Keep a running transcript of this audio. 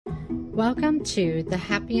Welcome to the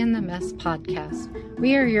Happy in the Mess podcast.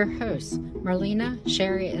 We are your hosts, Marlena,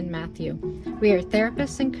 Sherry, and Matthew. We are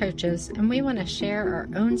therapists and coaches, and we want to share our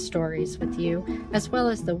own stories with you, as well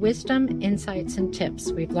as the wisdom, insights, and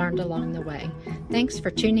tips we've learned along the way. Thanks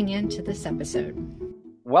for tuning in to this episode.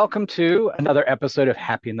 Welcome to another episode of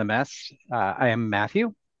Happy in the Mess. I am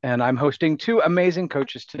Matthew, and I'm hosting two amazing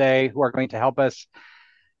coaches today who are going to help us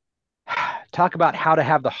talk about how to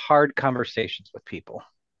have the hard conversations with people.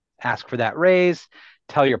 Ask for that raise,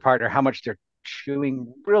 tell your partner how much their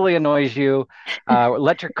chewing really annoys you,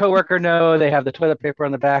 let your coworker know they have the toilet paper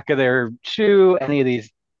on the back of their shoe, any of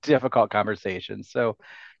these difficult conversations. So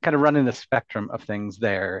kind of running the spectrum of things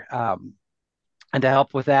there. And to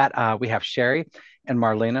help with that, we have Sherry and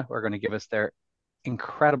Marlena who are going to give us their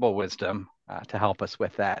incredible wisdom to help us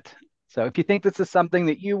with that. So if you think this is something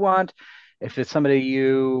that you want, if it's somebody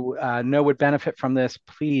you know would benefit from this,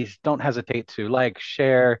 please don't hesitate to like,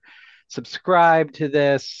 share, subscribe to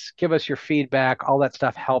this, give us your feedback. All that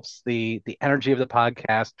stuff helps the energy of the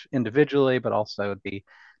podcast individually, but also the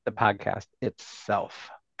podcast itself.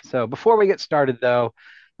 So before we get started, though,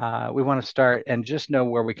 we want to start and just know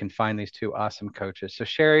where we can find these two awesome coaches. So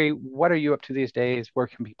Sherry, what are you up to these days? Where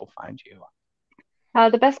can people find you?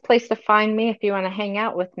 The best place to find me if you want to hang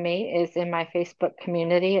out with me is in my Facebook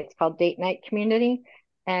community. It's called Date Night Community.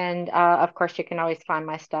 And of course, you can always find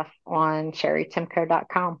my stuff on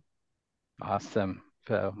sherrytimco.com. Awesome.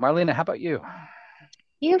 So Marlena, how about you?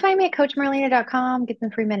 You can find me at coachmarlena.com, get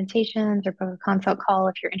some free meditations or book a consult call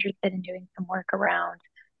if you're interested in doing some work around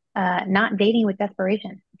not dating with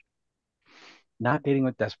desperation. Not dating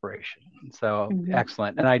with desperation. So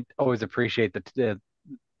excellent. And I always appreciate the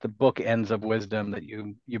bookends of wisdom that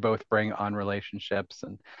you both bring on relationships,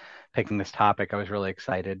 and picking this topic. I was really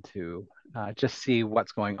excited to just see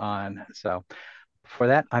what's going on. So for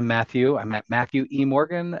that, I'm Matthew. I'm at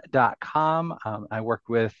MatthewEMorgan.com. I work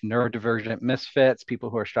with neurodivergent misfits, people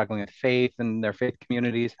who are struggling with faith and their faith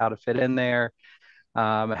communities, how to fit in there,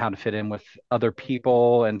 how to fit in with other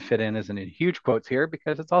people, and fit in isn't in huge quotes here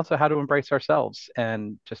because it's also how to embrace ourselves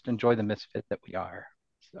and just enjoy the misfit that we are.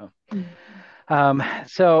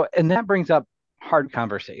 So, and that brings up hard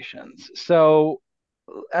conversations. So,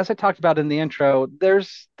 as I talked about in the intro,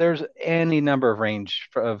 there's any number of range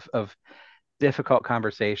of difficult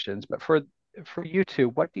conversations. But for you two,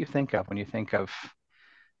 what do you think of when you think of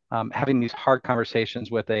having these hard conversations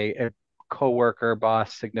with a coworker,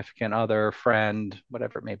 boss, significant other, friend,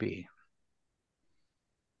 whatever it may be?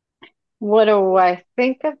 What do I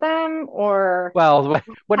think of them, or well,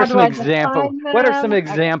 what are some examples? What are some them?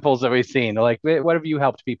 examples that we've seen? Like, what have you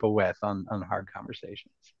helped people with on hard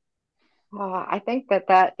conversations? I think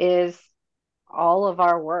that is all of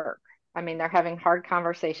our work. I mean, they're having hard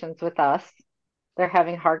conversations with us. They're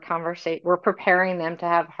having hard conversation. We're preparing them to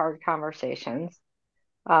have hard conversations.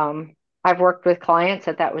 I've worked with clients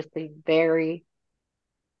that was the very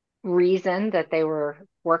reason that they were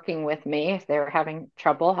working with me, if they were having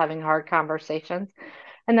trouble having hard conversations.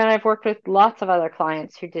 And then I've worked with lots of other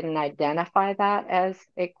clients who didn't identify that as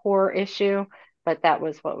a core issue, but that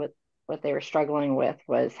was what they were struggling with,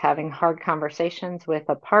 was having hard conversations with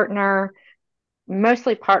a partner,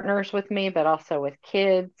 mostly partners with me, but also with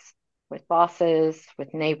kids, with bosses,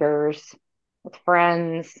 with neighbors, with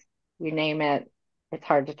friends, you name it. It's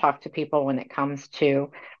hard to talk to people when it comes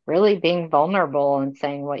to really being vulnerable and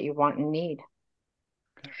saying what you want and need.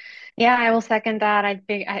 Yeah, I will second that.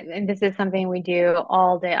 And this is something we do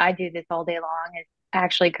all day. I do this all day long, is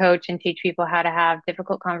actually coach and teach people how to have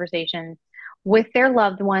difficult conversations with their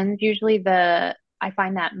loved ones. Usually I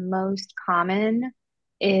find that most common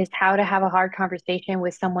is how to have a hard conversation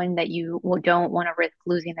with someone that you don't want to risk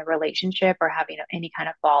losing the relationship or having any kind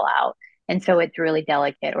of fallout. And so it's really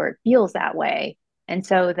delicate, or it feels that way. And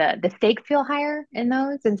so the stakes feel higher in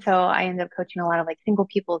those. And so I end up coaching a lot of like single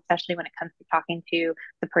people, especially when it comes to talking to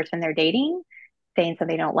the person they're dating, saying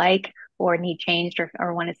something they don't like or need changed,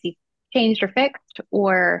 or want to see changed or fixed.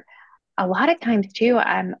 Or a lot of times too,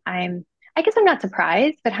 I guess I'm not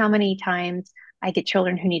surprised, but how many times I get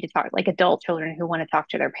children who need to talk, like adult children who want to talk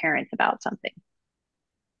to their parents about something.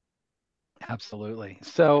 Absolutely.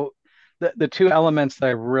 So the two elements that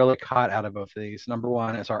I really caught out of both of these, number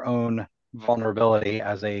one is our own vulnerability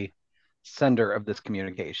as a sender of this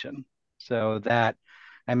communication. So that,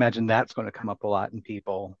 I imagine that's going to come up a lot in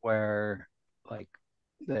people where like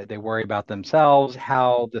they worry about themselves,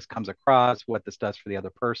 how this comes across, what this does for the other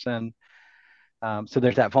person. So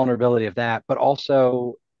there's that vulnerability of that, but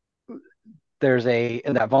also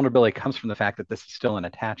and that vulnerability comes from the fact that this is still an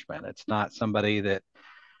attachment. It's not somebody that,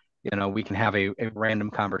 we can have a random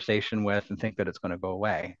conversation with and think that it's going to go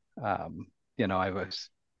away. I was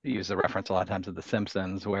use the reference a lot of times of The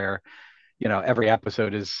Simpsons, where every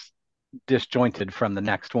episode is disjointed from the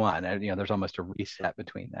next one, and there's almost a reset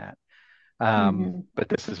between that. But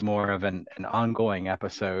this is more of an ongoing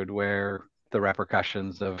episode where the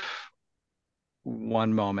repercussions of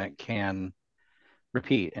one moment can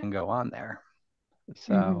repeat and go on there.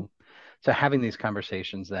 So having these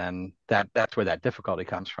conversations, then that's where that difficulty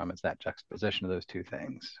comes from, is that juxtaposition of those two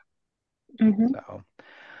things. So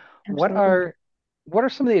what are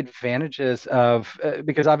some of the advantages of,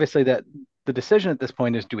 because obviously that the decision at this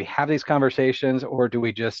point is, do we have these conversations or do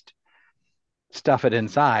we just stuff it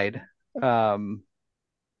inside, and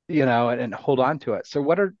hold on to it? So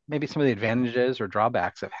what are maybe some of the advantages or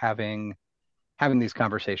drawbacks of having these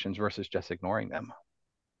conversations versus just ignoring them?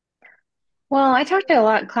 Well, I talk to a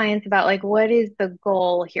lot of clients about like, what is the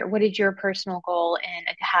goal here? What is your personal goal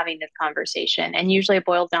in having this conversation? And usually it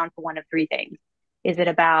boils down to one of three things. Is it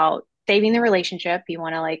about saving the relationship? You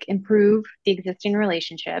want to like improve the existing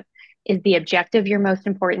relationship. Is the objective your most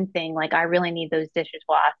important thing? Like, I really need those dishes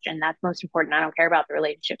washed, and that's most important. I don't care about the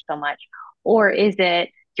relationship so much. Or is it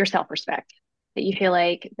your self-respect, that you feel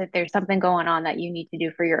like that there's something going on that you need to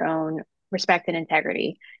do for your own respect and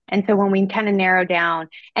integrity? And so when we kind of narrow down,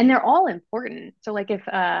 and they're all important. So like if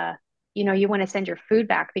you want to send your food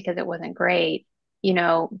back because it wasn't great,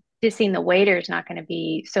 dissing the waiter is not going to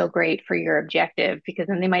be so great for your objective, because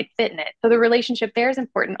then they might fit in it. So the relationship there is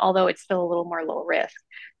important, although it's still a little more low risk.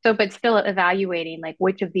 So, but still evaluating like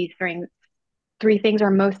which of these three things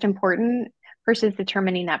are most important versus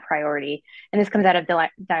determining that priority. And this comes out of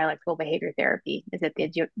dialectical behavior therapy. Is it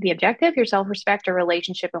the objective, your self-respect, or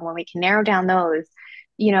relationship? And when we can narrow down those,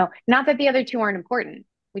 not that the other two aren't important,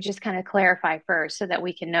 we just kind of clarify first so that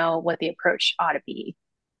we can know what the approach ought to be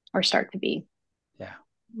or start to be. Yeah.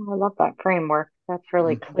 I love that framework. That's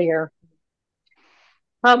really clear.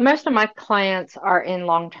 Well, most of my clients are in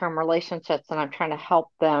long-term relationships, and I'm trying to help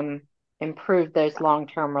them improve those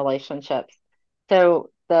long-term relationships.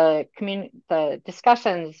 So the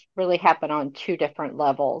discussions really happen on two different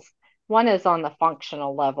levels. One is on the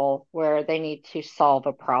functional level, where they need to solve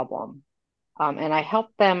a problem. And I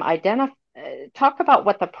help them talk about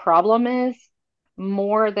what the problem is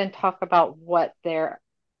more than talk about what their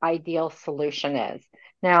ideal solution is.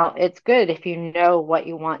 Now, it's good if you know what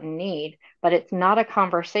you want and need, but it's not a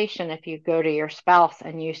conversation if you go to your spouse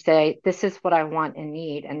and you say, this is what I want and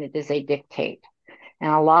need, and it is a dictate.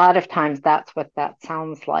 And a lot of times that's what that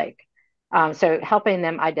sounds like. So helping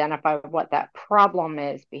them identify what that problem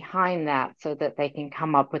is behind that so that they can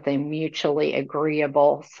come up with a mutually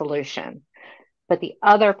agreeable solution. But the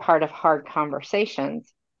other part of hard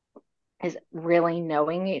conversations is really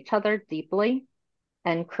knowing each other deeply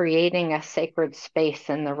and creating a sacred space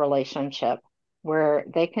in the relationship where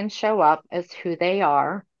they can show up as who they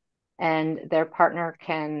are, and their partner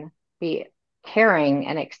can be caring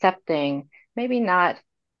and accepting, maybe not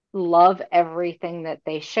love everything that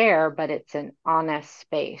they share, but it's an honest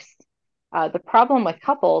space. The problem with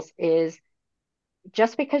couples is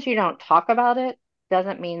just because you don't talk about it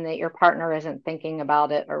doesn't mean that your partner isn't thinking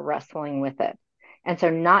about it or wrestling with it. And so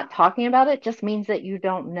not talking about it just means that you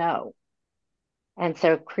don't know. And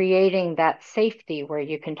so creating that safety where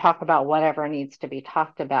you can talk about whatever needs to be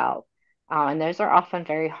talked about. And those are often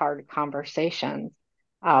very hard conversations,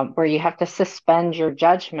 where you have to suspend your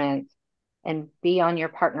judgment and be on your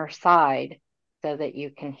partner's side so that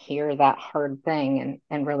you can hear that hard thing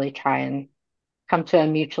and really try and come to a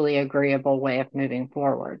mutually agreeable way of moving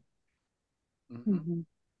forward.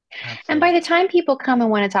 And by the time people come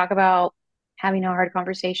and want to talk about having a hard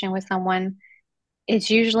conversation with someone, it's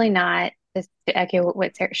usually not, to echo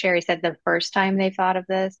what Sherry said, the first time they've thought of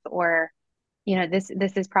this, or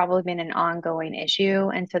this has probably been an ongoing issue.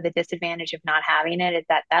 And so the disadvantage of not having it is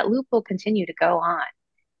that loop will continue to go on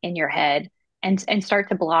in your head and start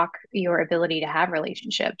to block your ability to have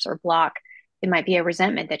relationships, or block, it might be a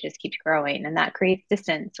resentment that just keeps growing, and that creates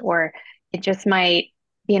distance, or it just might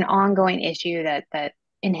be an ongoing issue that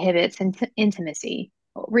inhibits intimacy,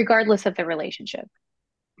 regardless of the relationship.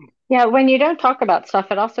 Yeah, when you don't talk about stuff,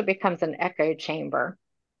 it also becomes an echo chamber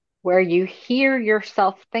where you hear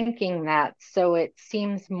yourself thinking that, so it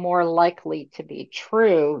seems more likely to be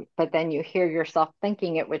true, but then you hear yourself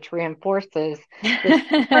thinking it, which reinforces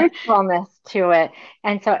this truthfulness to it.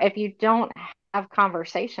 And so if you don't have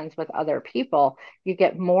conversations with other people, you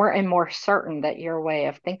get more and more certain that your way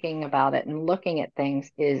of thinking about it and looking at things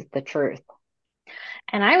is the truth.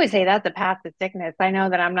 And I would say that's a path to sickness. I know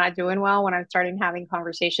that I'm not doing well when I'm starting having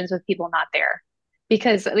conversations with people not there,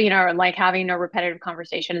 because, like having a repetitive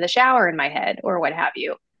conversation in the shower in my head or what have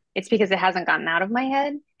you. It's because it hasn't gotten out of my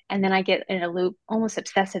head. And then I get in a loop, almost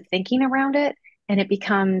obsessive thinking around it. and it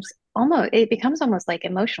becomes almost like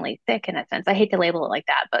emotionally thick in a sense. I hate to label it like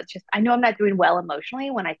that, but just I know I'm not doing well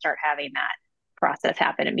emotionally when I start having that process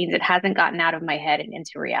happen. It means it hasn't gotten out of my head and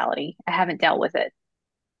into reality. I haven't dealt with it.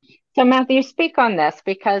 So, Matthew, speak on this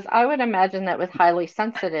because I would imagine that with highly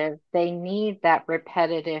sensitive, they need that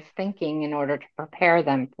repetitive thinking in order to prepare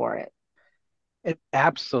them for it. It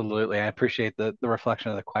absolutely. I appreciate the reflection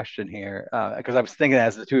of the question here because I was thinking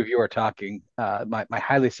as the two of you are talking, my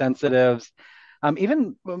highly sensitives,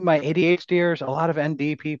 even my ADHDers, a lot of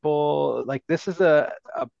ND people, like this is a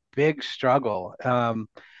big struggle.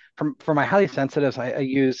 For my highly sensitives, I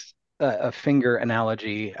use a finger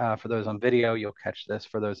analogy. For those on video, you'll catch this.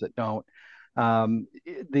 For those that don't,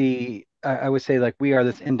 I would say like we are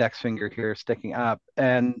this index finger here sticking up,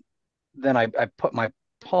 and then I put my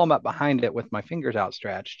palm up behind it with my fingers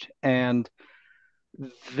outstretched. And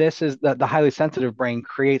this is the highly sensitive brain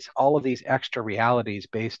creates all of these extra realities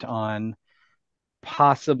based on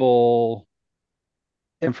possible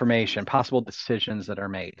information, possible decisions that are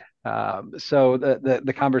made. So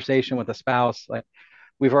the conversation with a spouse, like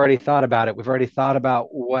we've already thought about it. We've already thought about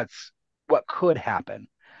what could happen.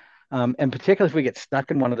 And particularly if we get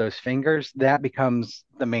stuck in one of those fingers, that becomes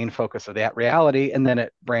the main focus of that reality. And then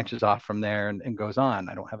it branches off from there and goes on.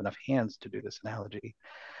 I don't have enough hands to do this analogy.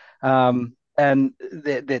 And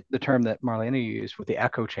the term that Marlena used with the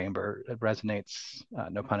echo chamber, it resonates,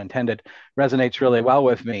 no pun intended, resonates really well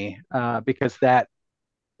with me because that,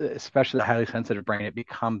 especially the highly sensitive brain, it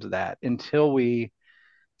becomes that until we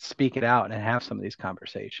speak it out and have some of these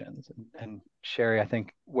conversations. And Sherry, I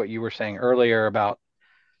think what you were saying earlier about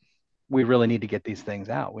we really need to get these things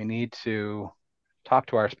out. We need to talk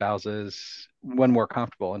to our spouses when we're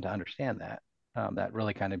comfortable and to understand that. That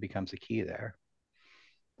really kind of becomes a key there.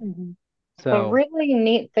 Mm-hmm. The So, really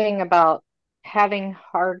neat thing about having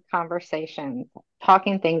hard conversations,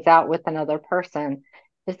 talking things out with another person,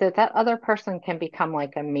 is that that other person can become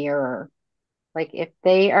like a mirror. Like if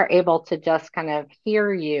they are able to just kind of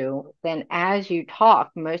hear you, then as you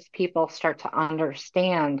talk, most people start to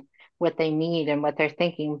understand what they need and what they're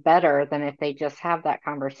thinking better than if they just have that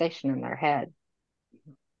conversation in their head.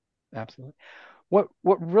 absolutely. What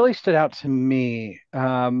really stood out to me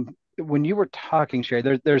when you were talking, Sherry,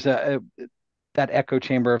 there's that echo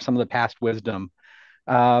chamber of some of the past wisdom.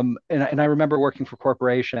 And I remember working for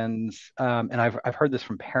corporations, and I've heard this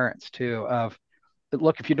from parents too, of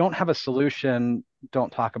look, if you don't have a solution,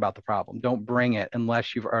 don't talk about the problem. Don't bring it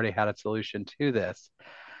unless you've already had a solution to this.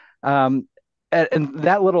 Um, and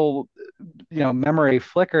that little, memory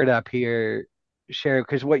flickered up here, Sherry,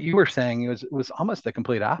 because what you were saying was almost the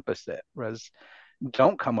complete opposite. Was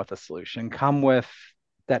don't come with a solution, come with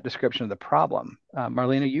that description of the problem.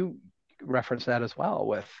 Marlena, you referenced that as well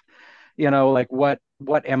with, like what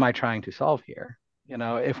am I trying to solve here?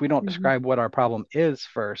 If we don't Mm-hmm. describe what our problem is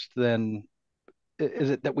first, then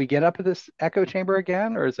is it that we get up at this echo chamber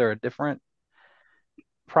again, or is there a different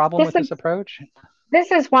problem This with this is approach?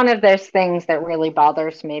 this is one of those things that really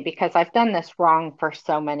bothers me because I've done this wrong for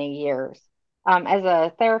so many years. As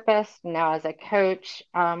a therapist, now as a coach,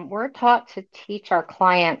 we're taught to teach our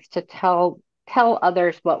clients to tell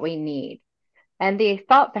others what we need. And the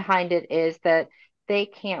thought behind it is that they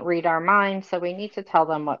can't read our minds, so we need to tell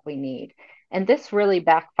them what we need. And this really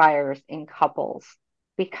backfires in couples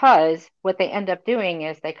because what they end up doing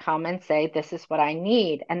is they come and say, "This is what I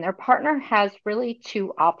need." And their partner has really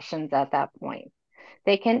two options at that point.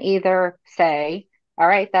 They can either say, "All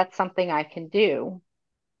right, that's something I can do."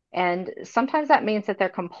 And sometimes that means that they're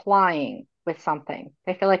complying with something.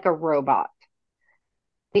 They feel like a robot.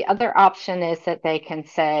 The other option is that they can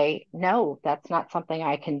say, "No, that's not something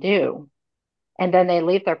I can do." And then they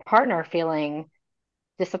leave their partner feeling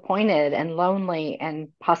disappointed and lonely and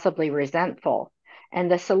possibly resentful. And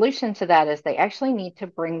the solution to that is they actually need to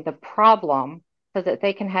bring the problem so that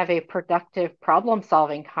they can have a productive problem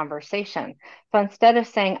solving conversation. So instead of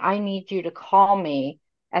saying, "I need you to call me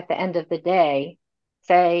at the end of the day,"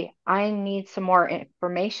 say, "I need some more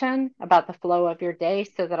information about the flow of your day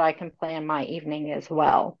so that I can plan my evening as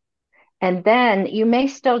well." And then you may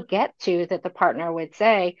still get to that the partner would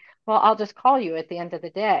say, "Well, I'll just call you at the end of the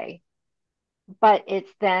day." But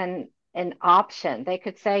it's then an option. They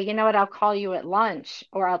could say, "You know what, I'll call you at lunch,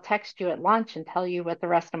 or I'll text you at lunch and tell you what the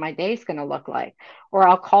rest of my day is going to look like. Or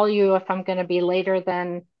I'll call you if I'm going to be later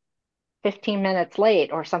than 15 minutes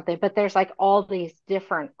late or something." But there's like all these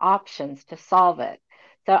different options to solve it.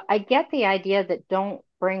 So I get the idea that don't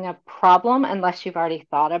bring a problem unless you've already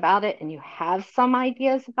thought about it and you have some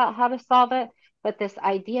ideas about how to solve it. But this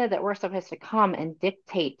idea that we're supposed to come and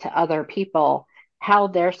dictate to other people how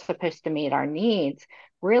they're supposed to meet our needs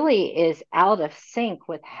really is out of sync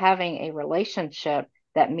with having a relationship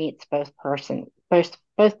that meets both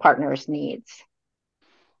partners' needs.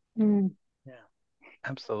 Mm. Yeah,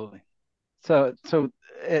 absolutely. So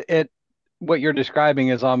it what you're describing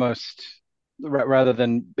is almost rather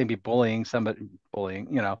than maybe bullying,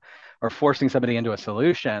 or forcing somebody into a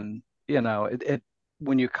solution, it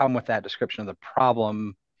when you come with that description of the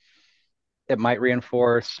problem, it might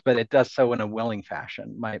reinforce, but it does so in a willing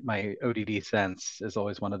fashion. My ODD sense is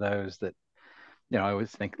always one of those that, I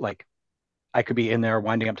always think like I could be in there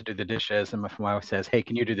winding up to do the dishes, and if my wife says, "Hey,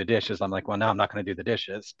 can you do the dishes?" I'm like, "Well, no, I'm not going to do the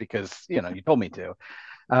dishes because you told me to."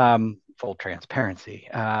 Full transparency.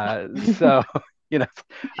 So you know,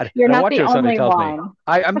 I You're don't not want the to if somebody only tells me.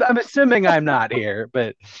 one. I'm assuming I'm not here,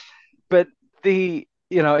 but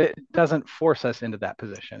it doesn't force us into that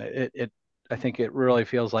position. It I think it really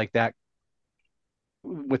feels like that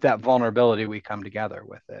with that vulnerability we come together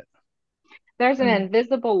with it. There's an Mm.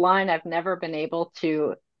 invisible line I've never been able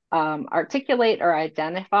to articulate or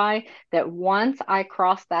identify that once I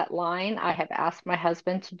cross that line, I have asked my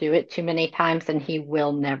husband to do it too many times and he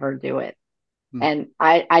will never do it. Hmm. And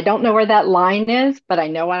I don't know where that line is, but I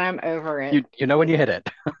know when I'm over it, You know when you hit it.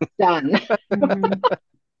 done. Mhm.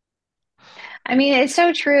 I mean, it's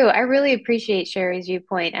so true. I really appreciate Sherry's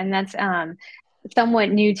viewpoint, and that's somewhat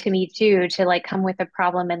new to me too, to like come with a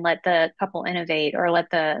problem and let the couple innovate, or let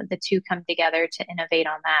the two come together to innovate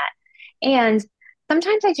on that. And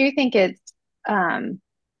sometimes I do think it's um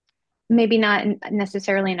maybe not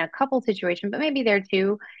necessarily in a couple situation, but maybe there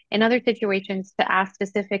too in other situations, to ask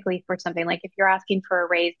specifically for something. Like if you're asking for a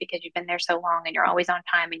raise because you've been there so long and you're always on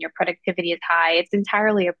time and your productivity is high, it's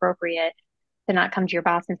entirely appropriate to not come to your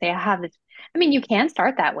boss and say, I have this. I mean, you can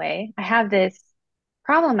start that way. I have this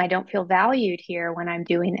problem. I don't feel valued here when I'm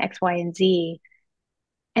doing X, Y, and Z.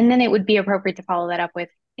 And then it would be appropriate to follow that up with,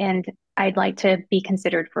 and I'd like to be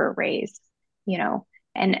considered for a raise, you know,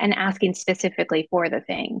 and asking specifically for the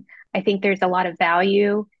thing. I think there's a lot of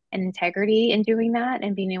value and integrity in doing that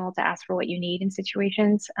and being able to ask for what you need in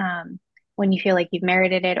situations when you feel like you've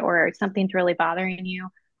merited it or something's really bothering you.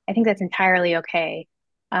 I think that's entirely okay,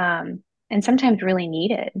 and sometimes really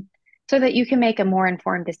needed so that you can make a more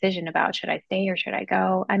informed decision about should I stay or should I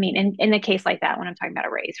go. I mean, in a case like that, when I'm talking about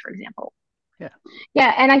a raise, for example. Yeah.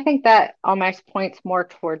 Yeah, and I think that almost points more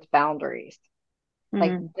towards boundaries.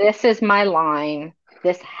 Like, Mm. this is my line,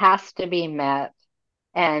 this has to be met,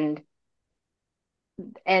 and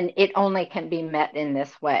it only can be met in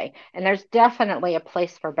this way. And there's definitely a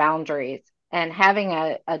place for boundaries. And having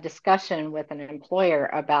a discussion with an employer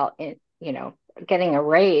about it, getting a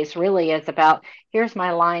raise really is about, here's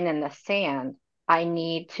my line in the sand. I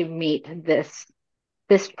need to meet this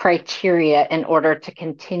criteria in order to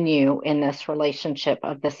continue in this relationship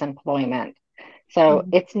of this employment. So Mm.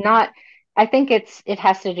 it's not, I think it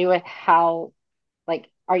has to do with how, like,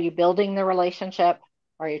 are you building the relationship?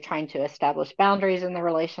 Are you trying to establish boundaries in the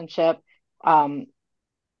relationship? Um,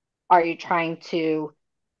 are you trying to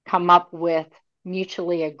come up with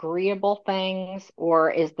mutually agreeable things?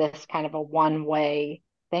 Or is this kind of a one way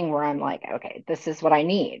thing where I'm like, okay, this is what I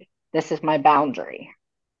need. This is my boundary.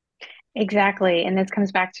 Exactly. And this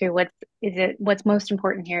comes back to what's most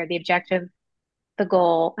important here, the objective, the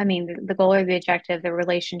goal. I mean, the goal or the objective, the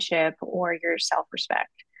relationship or your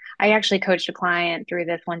self-respect. I actually coached a client through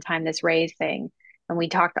this one time, this raise thing, and we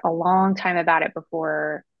talked a long time about it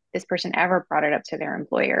before this person ever brought it up to their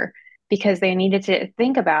employer because they needed to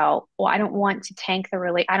think about, well, I don't want to tank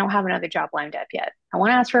I don't have another job lined up yet. I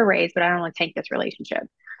want to ask for a raise, but I don't want to tank this relationship.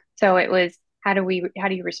 So it was, how do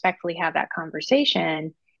you respectfully have that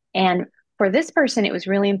conversation? And for this person, it was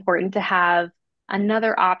really important to have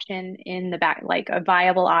another option in the back, like a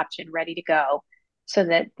viable option ready to go, so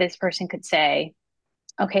that this person could say,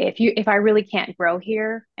 okay, if I really can't grow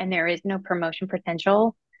here and there is no promotion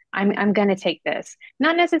potential, I'm going to take this.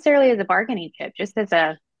 Not necessarily as a bargaining chip, just as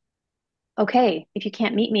a, okay, if you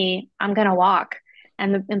can't meet me, I'm going to walk.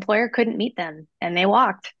 And the employer couldn't meet them and they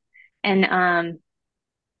walked. And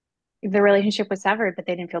the relationship was severed, but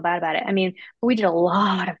they didn't feel bad about it. I mean, we did a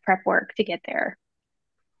lot of prep work to get there.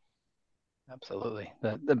 Absolutely.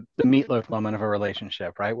 The meatloaf moment of a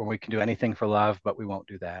relationship, right? Where we can do anything for love, but we won't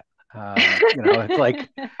do that. It's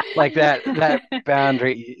like that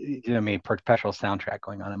boundary, me, perpetual soundtrack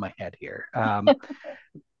going on in my head here.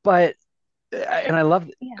 But and I love,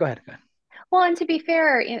 Yeah. go ahead. Well, and to be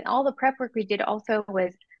fair, in all the prep work we did also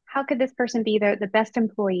was, how could this person be the best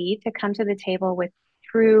employee to come to the table with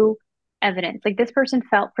true evidence? Like this person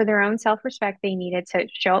felt for their own self-respect, they needed to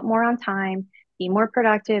show up more on time, be more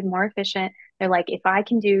productive, more efficient. They're like, if I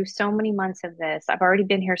can do so many months of this, I've already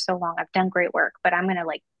been here so long, I've done great work, but I'm going to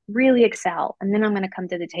like really excel. And then I'm going to come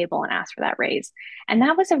to the table and ask for that raise. And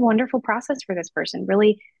that was a wonderful process for this person.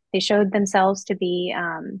 Really, they showed themselves to be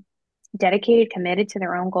dedicated, committed to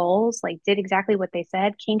their own goals, like did exactly what they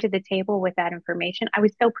said, came to the table with that information. I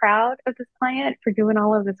was so proud of this client for doing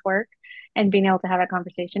all of this work and being able to have that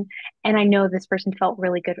conversation. And I know this person felt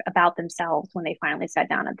really good about themselves when they finally sat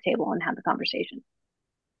down at the table and had the conversation.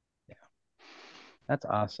 Yeah, that's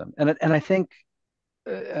awesome. And I think,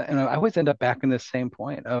 and I always end up back in this same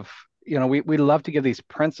point of, we love to give these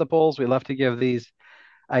principles, we love to give these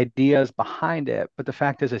ideas behind it, but the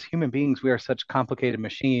fact is, as human beings, we are such complicated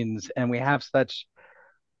machines, and we have such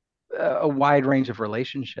a wide range of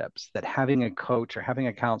relationships that having a coach or having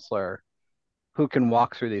a counselor who can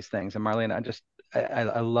walk through these things. And Marlene,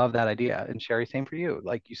 I love that idea. And Sherry, same for you.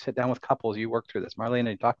 Like, you sit down with couples, you work through this. Marlene,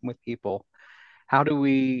 you're talking with people. How do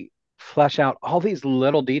we flesh out all these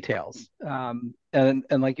little details? And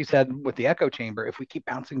like you said with the echo chamber, if we keep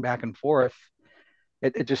bouncing back and forth,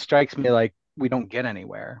 it just strikes me like we don't get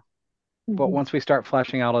anywhere. But Mm-hmm. once we start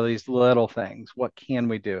fleshing out all these little things, what can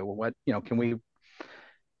we do? What, can we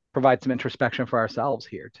provide some introspection for ourselves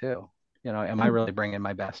here too? Am I really bringing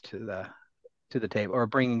my best to the table, or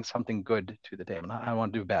bringing something good to the table? I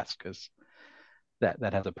want to do best because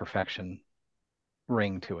that has a perfection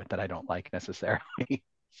ring to it that I don't like necessarily.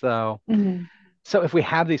 So Mm-hmm. so if we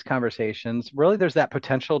have these conversations, really there's that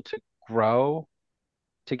potential to grow,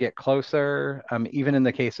 to get closer. Even in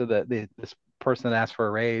the case of this person that asked for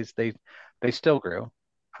a raise, they still grew.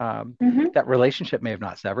 Mm-hmm. That relationship may have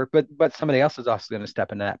not severed, but somebody else is also going to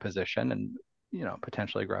step into that position and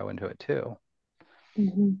potentially grow into it too.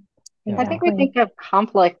 Mm-hmm. I think we Exactly. think of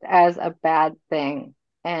conflict as a bad thing.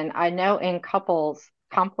 And I know in couples,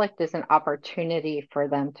 conflict is an opportunity for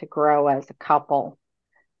them to grow as a couple.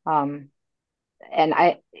 Um, and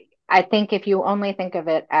I think if you only think of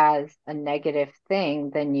it as a negative thing,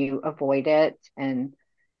 then you avoid it and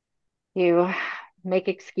you make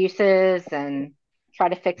excuses and try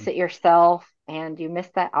to fix it yourself, and you miss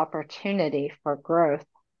that opportunity for growth.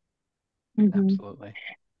 Mm-hmm. Absolutely.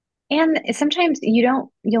 And sometimes you'll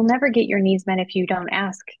never get your needs met if you don't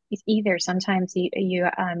ask either. Sometimes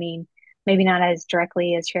I mean, maybe not as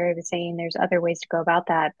directly as Sherry was saying, there's other ways to go about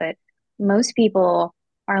that, but most people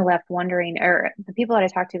are left wondering, or the people that I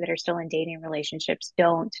talk to that are still in dating relationships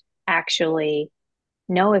don't actually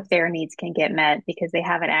know if their needs can get met because they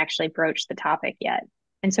haven't actually broached the topic yet.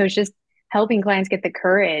 And so it's just helping clients get the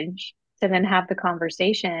courage to then have the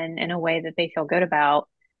conversation in a way that they feel good about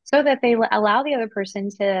so that they allow the other person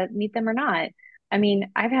to meet them or not. I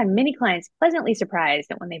mean, I've had many clients pleasantly surprised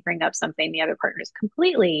that when they bring up something the other partner is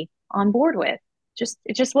completely on board with. Just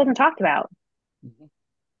it just wasn't talked about. Mhm.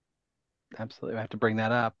 Absolutely. I have to bring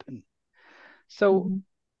that up. And so, Mm-hmm.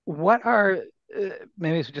 what are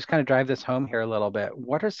maybe we just kind of drive this home here a little bit.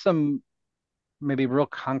 What are some maybe real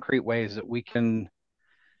concrete ways that we can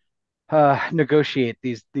negotiate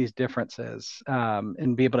these differences,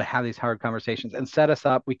 and be able to have these hard conversations and set us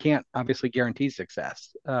up? We can't obviously guarantee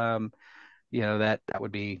success. That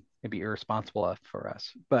would be maybe irresponsible for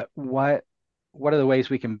us. But what are the ways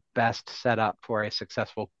we can best set up for a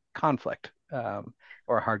successful conflict,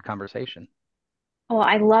 or a hard conversation? Well,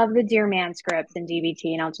 I love the Dear Man scripts in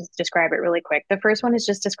DBT, and I'll just describe it really quick. The first one is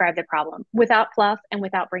just describe the problem without fluff and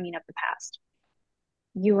without bringing up the past.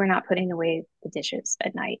 You were not putting away the dishes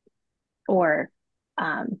at night, or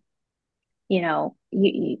um,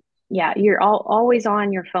 yeah, you're always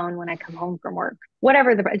on your phone when I come home from work.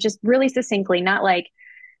 Whatever just really succinctly, not like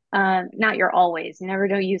not you're always. Never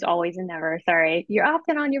don't use always and never. Sorry. You're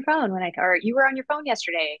often on your phone or you were on your phone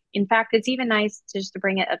yesterday. In fact, it's even nice to just to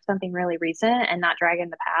bring it up something really recent and not drag in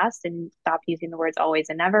the past and stop using the words always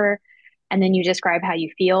and never. And then you describe how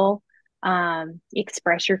you feel,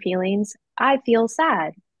 express your feelings. I feel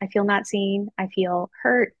sad. I feel not seen. I feel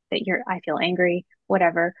hurt I feel angry,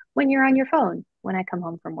 whatever, when you're on your phone when I come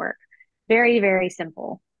home from work. Very, very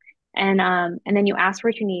simple. And then you ask for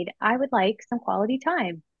what you need. I would like some quality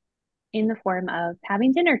time in the form of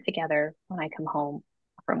having dinner together when I come home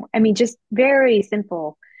from, I mean, just very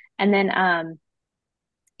simple. And then,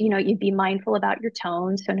 you'd be mindful about your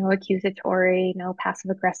tone. So no accusatory, no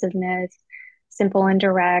passive aggressiveness, simple and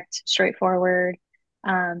direct, straightforward.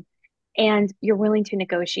 Um, and you're willing to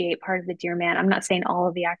negotiate part of the Dear Man. I'm not saying all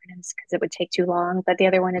of the acronyms because it would take too long, but the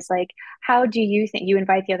other one is like, how do you think you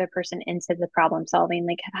invite the other person into the problem solving?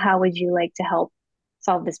 Like, how would you like to help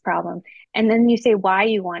solve this problem? And then you say why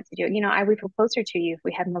you want to do it. I would feel closer to you if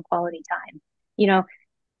we had more quality time. You know,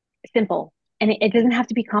 simple. And it doesn't have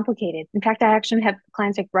to be complicated. In fact, I actually have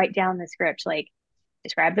clients like write down the script, like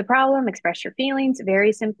Describe the problem, express your feelings,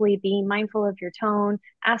 very simply be mindful of your tone,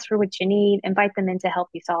 ask for what you need, invite them in to help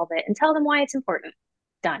you solve it, and tell them why it's important.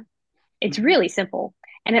 Done. It's really simple,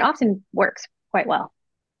 and it often works quite well.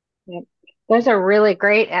 Yep. Those are really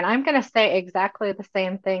great. And I'm going to say exactly the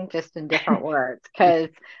same thing, just in different words, because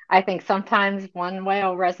I think sometimes one way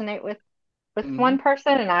will resonate with Mhm. one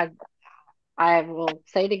person, and I will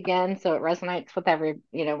say it again so it resonates with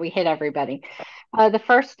we hit everybody. The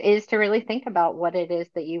first is to really think about what it is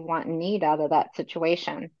that you want and need out of that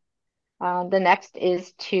situation. The next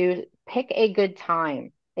is to pick a good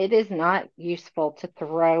time. It is not useful to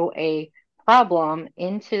throw a problem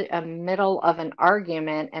into a middle of an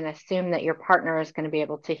argument and assume that your partner is going to be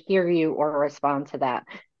able to hear you or respond to that.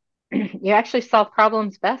 You actually solve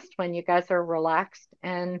problems best when you guys are relaxed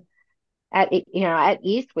and at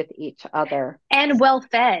ease with each other. And well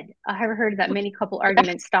fed. I have heard that many couple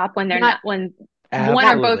arguments stop when they're Not not when one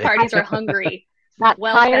or not both Absolutely. parties are hungry. not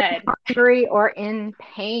Well tired, fed. hungry, or in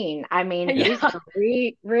pain. I mean, these Yeah. are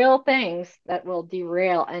real things that will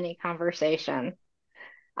derail any conversation.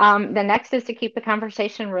 The next is to keep the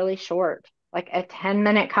conversation really short. Like a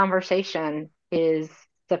 10-minute conversation is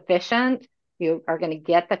sufficient. You are going to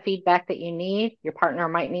get the feedback that you need. Your partner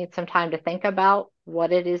might need some time to think about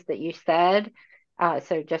what it is that you said.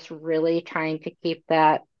 So just really trying to keep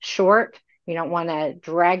that short. You don't want to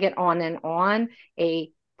drag it on and on.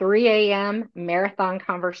 A 3 a.m. marathon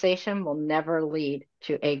conversation will never lead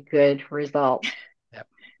to a good result. Yep.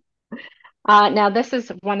 Now, this is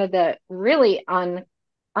one of the really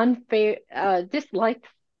unfair, disliked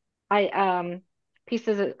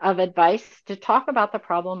pieces of advice to talk about the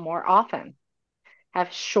problem more often.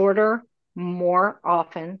 Have shorter, more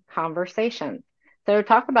often conversations. So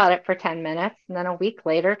talk about it for 10 minutes and then a week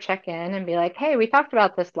later check in and be like, hey, we talked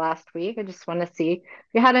about this last week. I just want to see if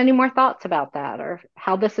you had any more thoughts about that or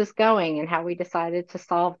how this is going and how we decided to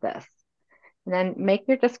solve this. And then make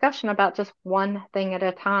your discussion about just one thing at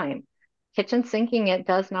a time. Kitchen sinking it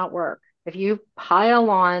does not work. If you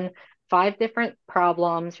pile on 5 different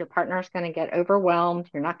problems, your partner's going to get overwhelmed.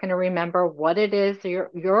 You're not going to remember what it is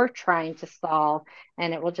you're trying to solve,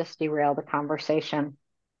 and it will just derail the conversation.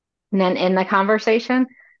 And then in the conversation,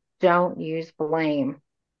 don't use blame.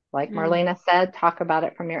 Like Mm. Marlena said, talk about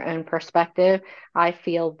it from your own perspective. I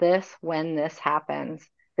feel this when this happens.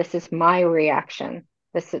 This is my reaction.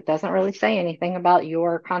 This it doesn't really say anything about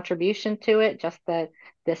your contribution to it, just that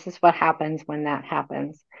this is what happens when that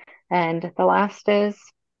happens. And the last is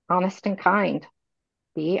honest and kind.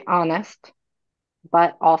 Be honest,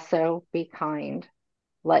 but also be kind.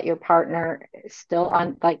 Let your partner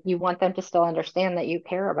like you want them to still understand that you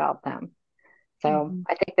care about them. So Mhm.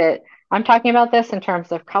 I think that I'm talking about this in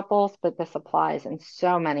terms of couples, but this applies in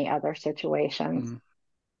so many other situations. Mhm.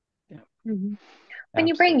 Yeah, Mhm. When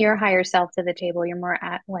you bring absolutely. your higher self to the table, you're more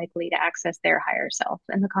likely to access their higher self,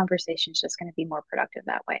 and the conversation is just going to be more productive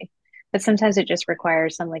that way. But sometimes it just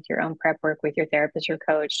requires some like your own prep work with your therapist, your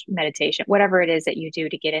coach, meditation, whatever it is that you do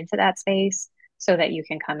to get into that space so that you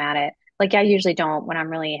can come at it. Like I usually don't, when I'm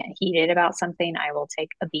really heated about something, I will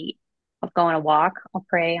take a beat. I'll go on a walk, I'll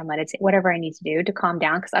pray, I'll meditate, whatever I need to do to calm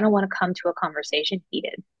down because I don't want to come to a conversation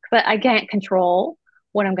heated. But I can't control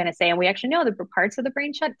what I'm going to say. And we actually know the parts of the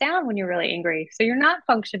brain shut down when you're really angry. So you're not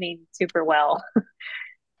functioning super well.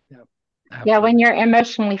 Yep. Yeah, when Absolutely. you're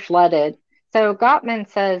emotionally flooded. So Gottman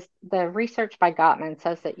says, the research by Gottman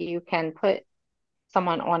says that you can put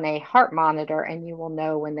someone on a heart monitor and you will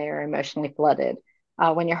know when they are emotionally flooded.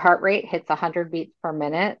 When your heart rate hits 100 beats per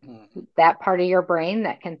minute, Mhm. that part of your brain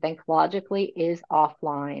that can think logically is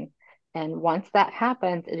offline. And once that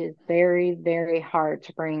happens, it is very, very hard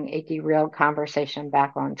to bring a derailed conversation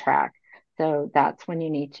back on track. So that's when you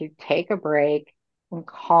need to take a break and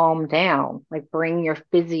calm down, like bring your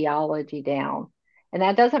physiology down. And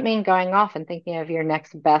that doesn't mean going off and thinking of your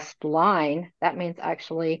next best line. That means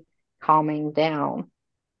actually calming down.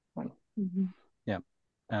 Mhm. Yeah,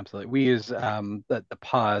 absolutely. We use the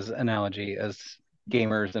pause analogy as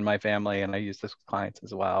gamers in my family, and I use this with clients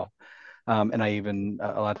as well. And I even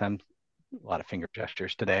a lot of times, a lot of finger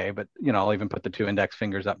gestures today, but I'll even put the two index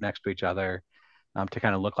fingers up next to each other to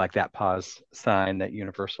kind of look like that pause sign, that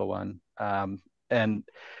universal one. And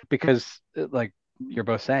because, like you're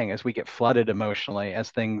both saying, as we get flooded emotionally,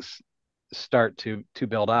 as things start to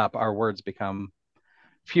build up, our words become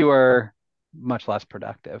fewer, much less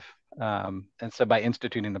productive. And so by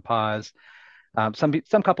instituting the pause, some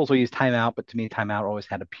couples will use timeout, but to me, timeout always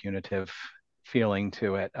had a punitive feeling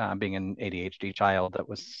to it. Being an ADHD child, that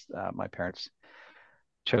was my parents'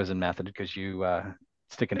 chosen method because you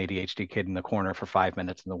stick an ADHD kid in the corner for 5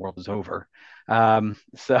 minutes and the world is over.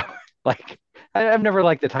 So like I've never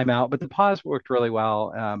liked the timeout, but the pause worked really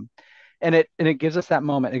well. And it gives us that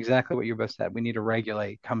moment, exactly what you both said. We need to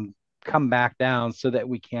regulate, come back down so that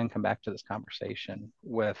we can come back to this conversation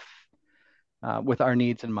with our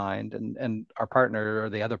needs in mind and our partner or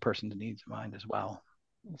the other person's needs in mind as well.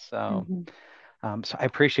 So, Mm-hmm. so I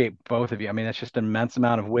appreciate both of you. I mean, it's just an immense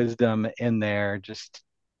amount of wisdom in there. Just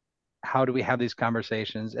how do we have these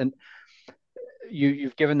conversations? And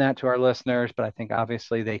you've given that to our listeners, but I think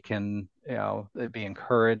obviously they can, they'd be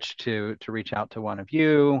encouraged to reach out to one of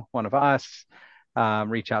you, one of us,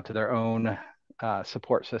 reach out to their own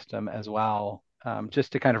support system as well,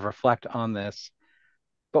 just to kind of reflect on this,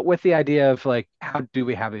 but with the idea of like, how do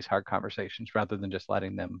we have these hard conversations rather than just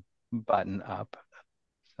letting them button up?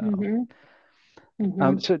 So, Mm-hmm.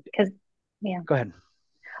 Mm-hmm. so Because, yeah. go ahead.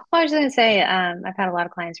 Well, I was going to say, I've had a lot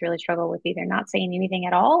of clients really struggle with either not saying anything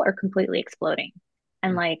at all or completely exploding.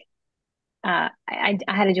 And like, I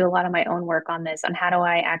had to do a lot of my own work on this, on how do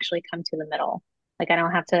I actually come to the middle? Like, I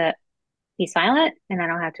don't have to be silent and I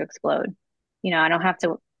don't have to explode. I don't have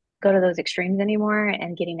to go to those extremes anymore.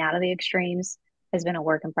 And getting out of the extremes has been a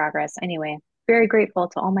work in progress. Anyway, very grateful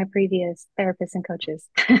to all my previous therapists and coaches.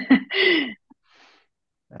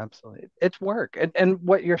 Absolutely. It's work. And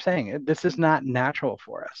what you're saying, this is not natural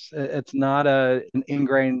for us. It's not an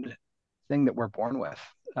ingrained thing that we're born with.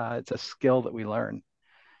 It's a skill that we learn.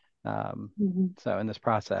 Mhm. So in this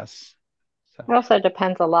process, so It also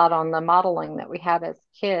depends a lot on the modeling that we had as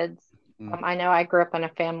kids. mm, I know I grew up in a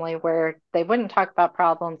family where they wouldn't talk about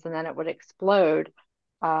problems and then it would explode.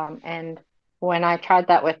 And when I tried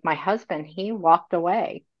that with my husband, he walked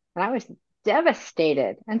away and I was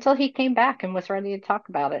devastated until he came back and was ready to talk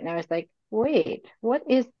about it. And I was like, wait, what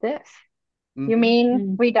is this? You mhm, mean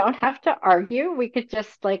Mhm. we don't have to argue? We could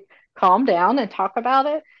just like calm down and talk about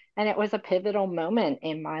it. And it was a pivotal moment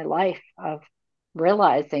in my life of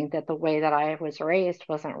realizing that the way that I was raised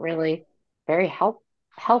wasn't really very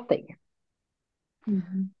healthy.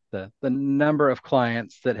 Mhm. the number of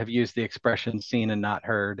clients that have used the expression seen and not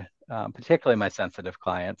heard, particularly my sensitive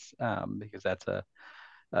clients, because that's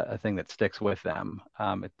a thing that sticks with them.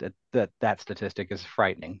 That statistic is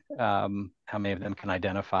frightening. How many of them can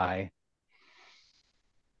identify?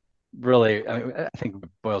 Really, I mean, I think it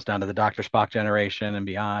boils down to the Dr. Spock generation and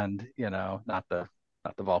beyond. Not the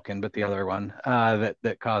Vulcan, but the other one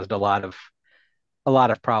that caused a lot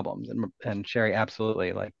of problems. And Sherry,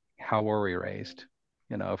 absolutely, like, how were we raised?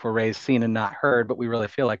 If we're raised seen and not heard, but we really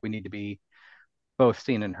feel like we need to be both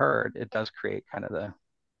seen and heard, it does create kind of the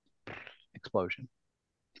explosion.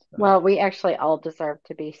 So, Well, we actually all deserve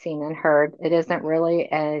to be seen and heard. It isn't really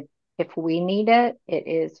a if we need it, it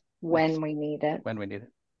is yes, when we need it. when we need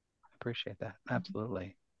it. Appreciate that.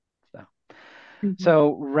 Absolutely. So, Mhm.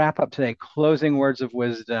 so wrap up today. Closing words of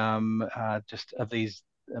wisdom, just of these.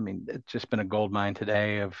 I mean, it's just been a gold mine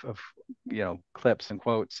today of clips and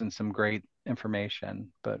quotes and some great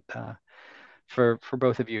information. But for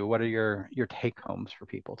both of you, what are your take homes for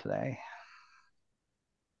people today?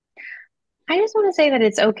 I just want to say that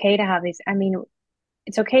it's okay to have these. I mean,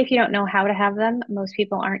 it's okay if you don't know how to have them. Most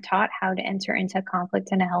people aren't taught how to enter into conflict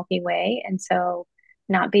in a healthy way. And so,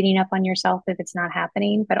 not beating up on yourself if it's not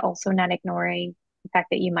happening, but also not ignoring the fact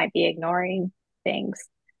that you might be ignoring things.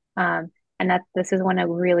 Um, and that this is when a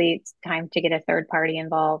really it's time to get a third party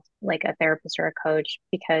involved, like a therapist or a coach,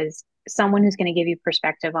 because someone who's going to give you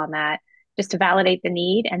perspective on that, just to validate the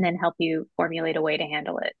need and then help you formulate a way to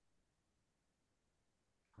handle it.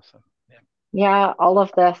 Awesome. Yeah. Yeah, all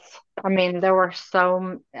of this. I mean, there were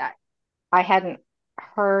I hadn't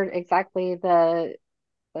heard exactly the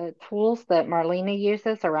tools that Marlena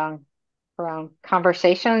uses around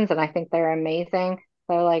conversations, and I think they're amazing.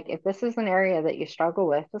 So, like, if this is an area that you struggle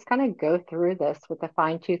with, just kind of go through this with a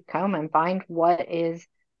fine-tooth comb and find what is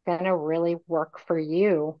going to really work for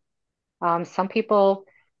you. Some people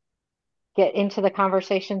get into the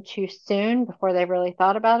conversation too soon before they've really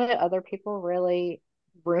thought about it. Other people really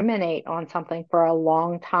ruminate on something for a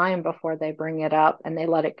long time before they bring it up and they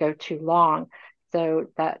let it go too long. So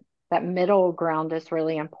that middle ground is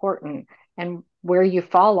really important. And where you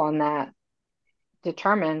fall on that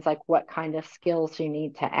determines like what kind of skills you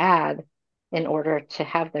need to add in order to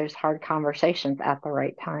have those hard conversations at the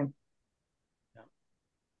right time.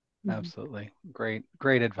 Mhm. Absolutely.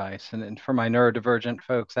 Great advice. And for my neurodivergent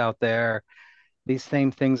folks out there, these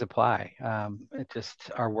same things apply.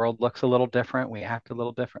 Our world looks a little different. We act a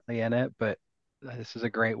little differently in it, but this is a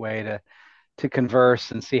great way to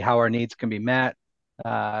converse and see how our needs can be met,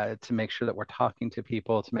 to make sure that we're talking to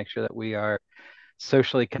people, to make sure that we are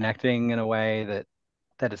socially connecting in a way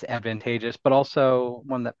that is advantageous, but also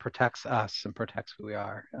one that protects us and protects who we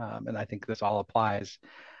are. And I think this all applies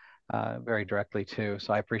very directly too.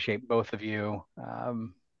 So I appreciate both of you,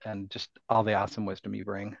 and just all the awesome wisdom you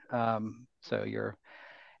bring. So you're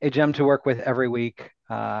a gem to work with every week,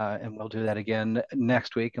 and we'll do that again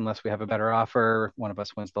next week unless we have a better offer. One of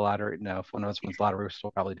us wins the lottery. No, if one of us wins the lottery,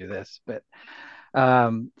 we'll probably do this. But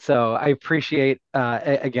so I appreciate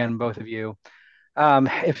again both of you.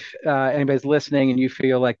 If anybody's listening and you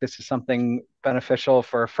feel like this is something beneficial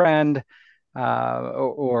for a friend,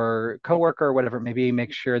 or coworker, or whatever it may be,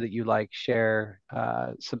 make sure that you like, share,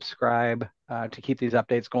 subscribe, to keep these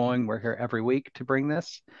updates going. We're here every week to bring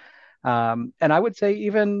this. And I would say,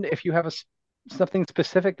 even if you have something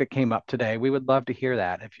specific that came up today, we would love to hear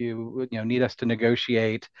that. If you need us to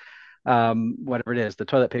negotiate, whatever it is, the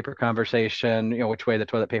toilet paper conversation, which way the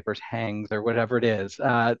toilet paper hangs or whatever it is,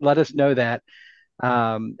 let us know that.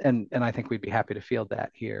 And I think we'd be happy to field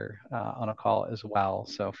that here on a call as well.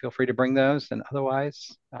 So feel free to bring those. And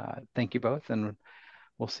otherwise, thank you both. And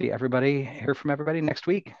we'll hear from everybody next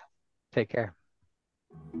week. Take care.